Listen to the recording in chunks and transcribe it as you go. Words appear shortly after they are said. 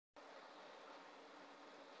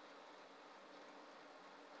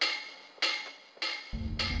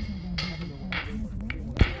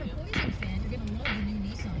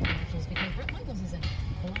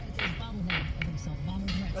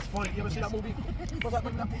wanted. You ever see that movie? What's that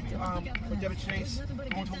movie? With David Chase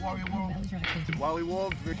going to Warrior World. Wally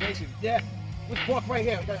World Vacation. Yeah. We park right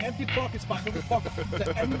here. We got an empty parking spot. We park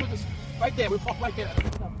right there. We park right there.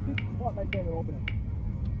 Park right there. We're opening.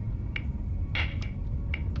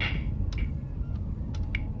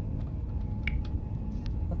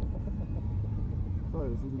 Sorry,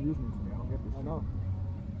 this is amusement to me. I don't get this. I know.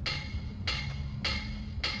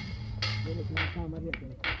 We're looking at time right here,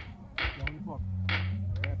 Kenny. Go on the park.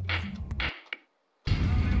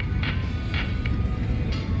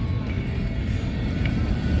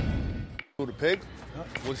 The pig?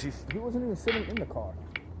 Yep. Was he wasn't even sitting in the car.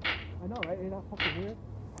 I know, right? Ain't that fucking weird?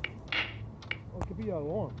 Oh, it could be an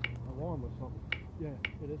alarm. Alarm or something. Yeah,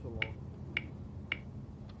 it is alarm.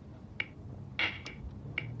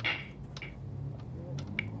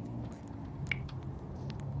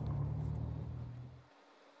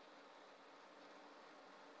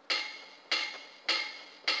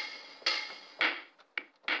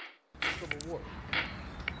 Civil War.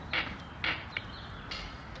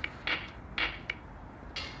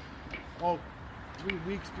 Oh, 3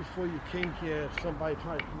 weeks before you came here, somebody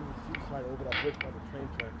tried to commit suicide over that bridge by the train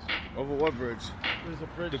tracks. Over what bridge? There's a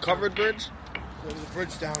bridge. The covered bridge? There's a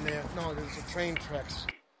bridge down there. No, there's a train tracks.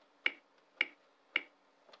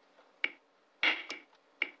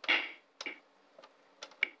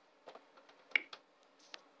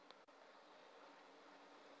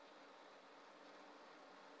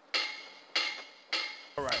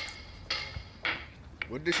 All right.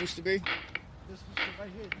 What this used to be? This used to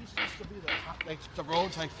right here. This used to be the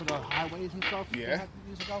roads, like for the highways and stuff. Yeah.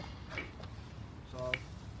 Years ago. So.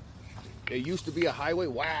 It used to be a highway.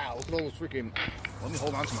 Wow, look at all those freaking. Let me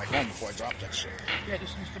hold on to my phone before I drop that shit. Yeah,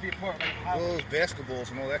 this used to be a part of like a All highway. those basketballs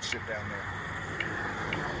and all that shit down there.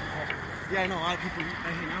 Yeah, I know. A lot of people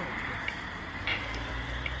hang out with it.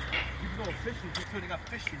 You can go fishing. They got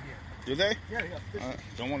fish in here. Do they? Yeah, they got fish.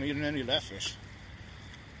 Don't want to eat any of that fish.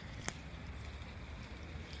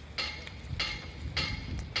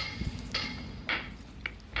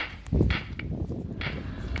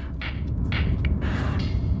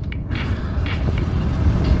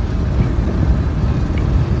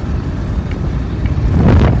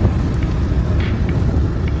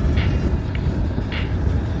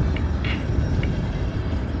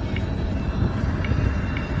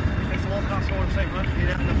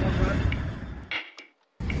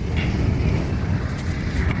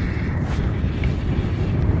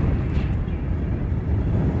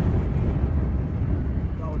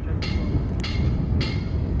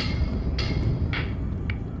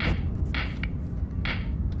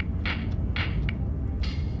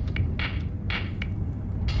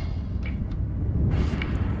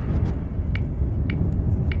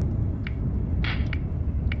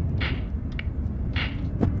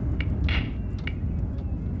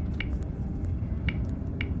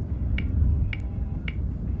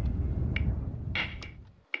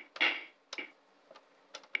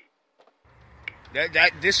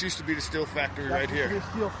 This used to be the steel factory right here. The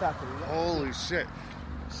steel factory. Yeah. Holy shit!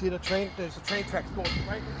 See the train? There's a train track going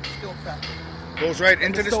right into the steel factory. Goes right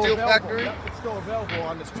into the steel factory. Yep, it's still available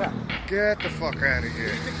on this track. Get the fuck out of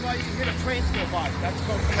here! You think why you hear the trains go by?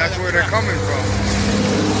 That's where they're coming from.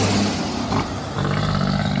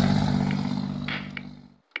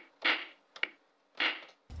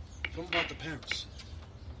 Something about the parents.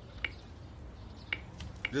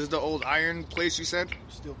 This is the old iron place you said?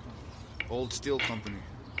 Steel company. Old steel company.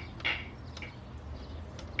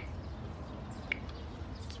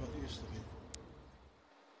 That's what it used to be.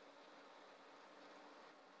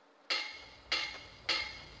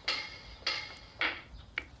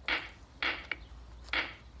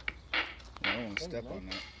 I don't want to step on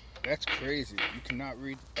that. That's crazy. You cannot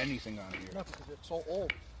read anything on here. No, because it's so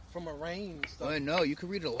old. From a rain and stuff. I know. You can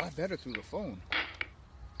read it a lot better through the phone.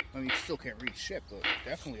 I mean, you still can't read shit, but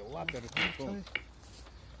definitely a lot better through the phone.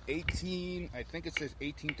 I think it says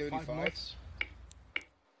 1835.